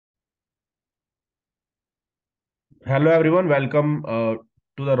Hello everyone, welcome to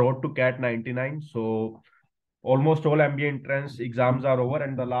the road to CAT 99. So almost all MBA entrance exams are over,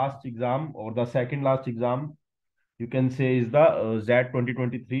 and the last exam or the second last exam you can say is the ZAT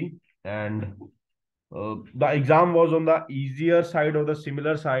 2023. And the exam was on the easier side or the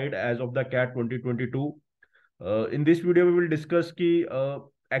similar side as of the CAT 2022. In this video we will discuss कि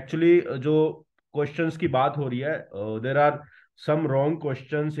actually जो questions की बात हो रही है, there are some wrong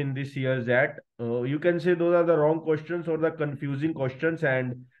questions in this year's ZAT. You can say those are the wrong questions or the confusing questions,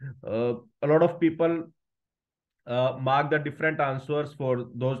 and a lot of people mark the different answers for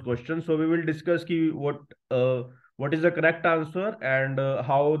those questions. So we will discuss ki what is the correct answer and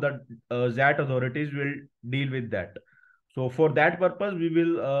how the ZAT authorities will deal with that. So for that purpose, we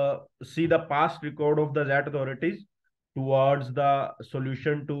will see the past record of the ZAT authorities towards the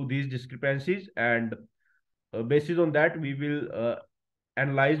solution to these discrepancies, and basis on that, we will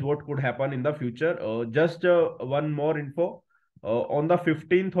analyze what could happen in the future. Just one more info. On the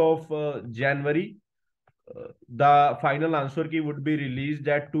 15th of January, the final answer key would be released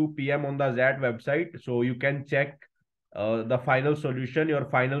at 2 p.m. on the ZAT website. So you can check the final solution, your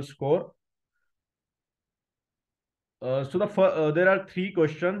final score. There are three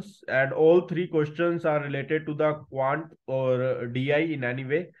questions, and all three questions are related to the quant or DI in any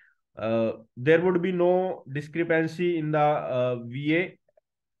way. There would be no discrepancy in the VA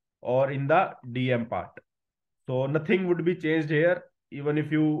or in the DM part. So nothing would be changed here, even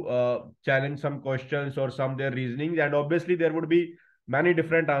if you challenge some questions or some their reasonings. And obviously, there would be many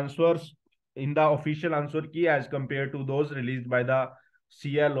different answers in the official answer key as compared to those released by the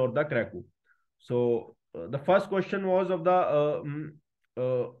CL or the Krakow. So the first question was of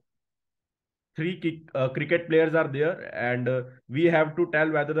the three cricket players are there, and we have to tell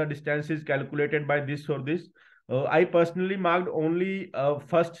whether the distance is calculated by this or this. I personally marked only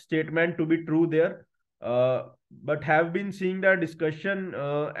first statement to be true there, but have been seeing the discussion,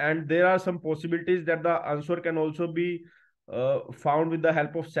 and there are some possibilities that the answer can also be found with the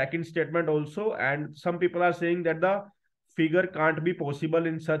help of second statement also, and some people are saying that the figure can't be possible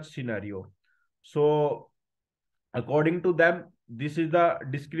in such scenario. So according to them, this is the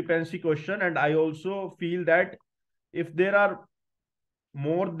discrepancy question, and I also feel that if there are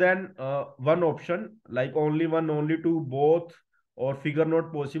more than one option, like only one, only two, both, or figure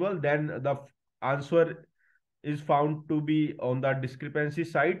not possible, then the answer is found to be on the discrepancy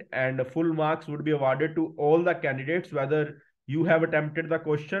side, and full marks would be awarded to all the candidates, whether you have attempted the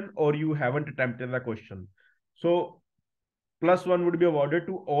question or you haven't attempted the question. So +1 would be awarded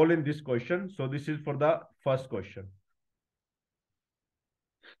to all in this question. So this is for the first question.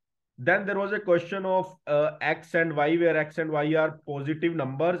 Then there was a question of x and y, where x and y are positive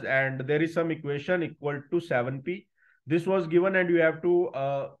numbers, and there is some equation equal to 7p. This was given, and you have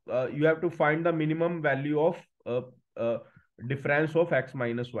to find the minimum value of uh, uh, difference of x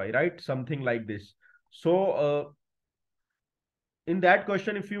minus y, right? Something like this. So in that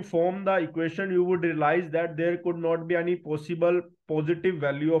question, if you form the equation, you would realize that there could not be any possible positive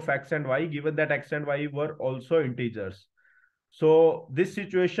value of x and y, given that x and y were also integers. So this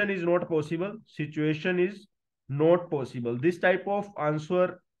situation is not possible. Situation is not possible. This type of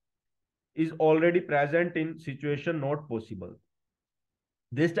answer is already present in situation not possible.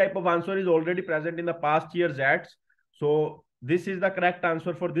 This type of answer is already present in the past year's ZATs. So this is the correct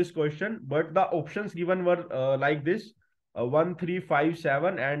answer for this question. But the options given were like this: 1, 3, 5,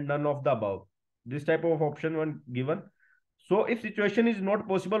 7, and none of the above. This type of option one given. So if situation is not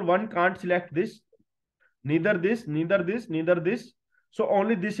possible, one can't select this, neither this, neither this, neither this. So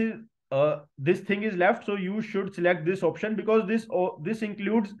only this thing is left. So you should select this option, because this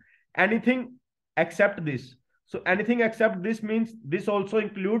includes anything except this. So anything except this means this also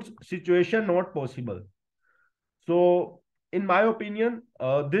includes situation not possible. So in my opinion,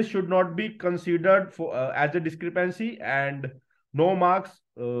 this should not be considered for as a discrepancy, and no marks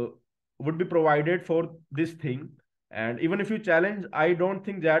would be provided for this thing. And even if you challenge, I don't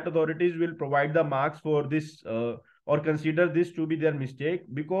think that authorities will provide the marks for this, or consider this to be their mistake,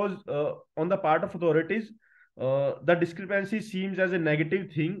 because on the part of authorities, the discrepancy seems as a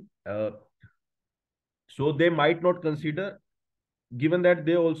negative thing. So they might not consider, given that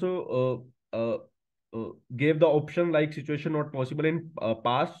they also gave the option like situation not possible in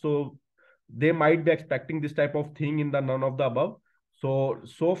past. So they might be expecting this type of thing in the none of the above.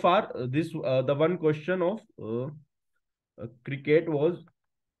 So far, this the one question of cricket was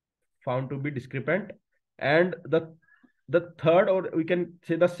found to be discrepant, and the third, or we can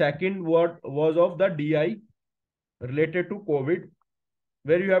say the second word, was of the DI related to COVID,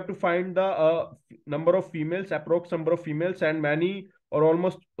 where you have to find the number of females, approx number of females, and many or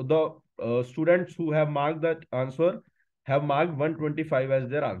almost the students who have marked that answer have marked 125 as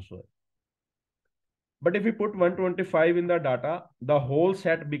their answer. But if we put 125 in the data, the whole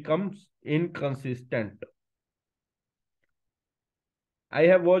set becomes inconsistent. I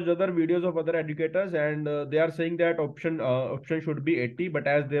have watched other videos of other educators, and they are saying that option should be 80, but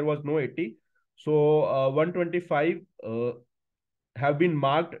as there was no 80, so 125 have been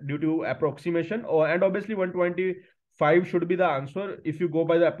marked due to approximation, and obviously 125 should be the answer if you go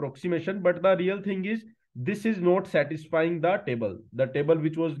by the approximation. But the real thing is this is not satisfying the table. The table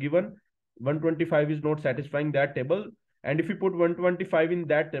which was given 125 is not satisfying that table. And if you put 125 in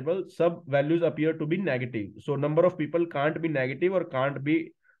that table, sub values appear to be negative. So number of people can't be negative or can't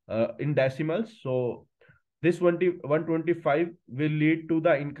be in decimals. So this 125 will lead to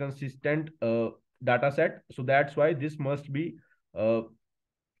the inconsistent data set. So that's why this must be uh,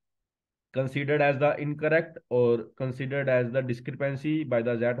 considered as the incorrect or considered as the discrepancy by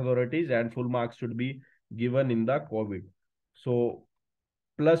the ZAT authorities, and full marks should be given in the COVID. So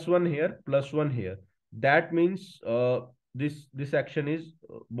 +1 here, +1 here. That means this section is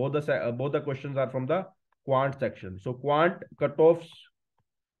both the questions are from the quant section. So quant cutoffs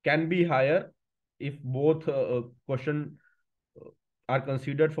can be higher if both question are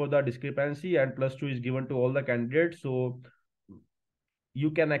considered for the discrepancy, and +2 is given to all the candidates. So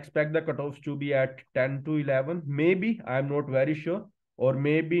you can expect the cutoffs to be at 10 to 11, maybe, I'm not very sure, or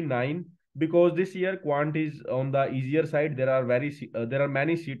maybe 9, because this year quant is on the easier side. There are there are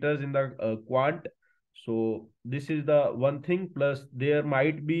many seaters in the quant. So this is the one thing. Plus there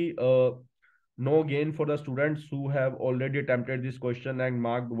might be no gain for the students who have already attempted this question and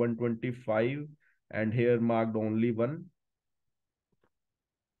marked 125, and here marked only 1.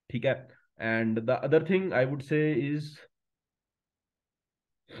 Okay. And the other thing I would say is,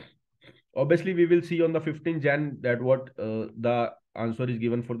 obviously we will see on the 15th Jan that what the answer is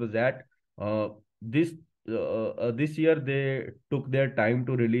given for the ZAT. This this year they took their time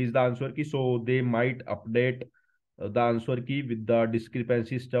to release the answer key, so they might update the answer key with the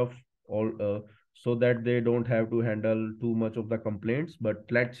discrepancy stuff, all so that they don't have to handle too much of the complaints. But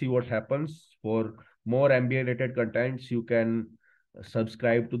let's see what happens. For more MBA related contents, you can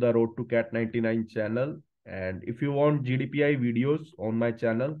subscribe to the Road to Cat 99 channel. And if you want GDPI videos on my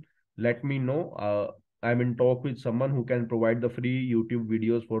channel, let me know. I'm in talk with someone who can provide the free YouTube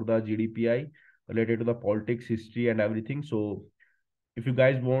videos for the GDPI related to the politics, history, and everything. So if you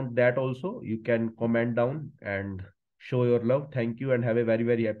guys want that also, you can comment down and show your love. Thank you and have a very,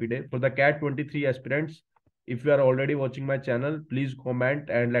 very happy day. For the CAT 23 aspirants, if you are already watching my channel, please comment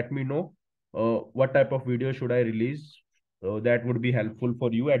and let me know what type of video should I release. That would be helpful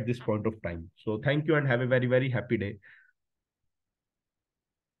for you at this point of time. So thank you and have a very, very happy day.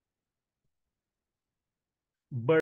 But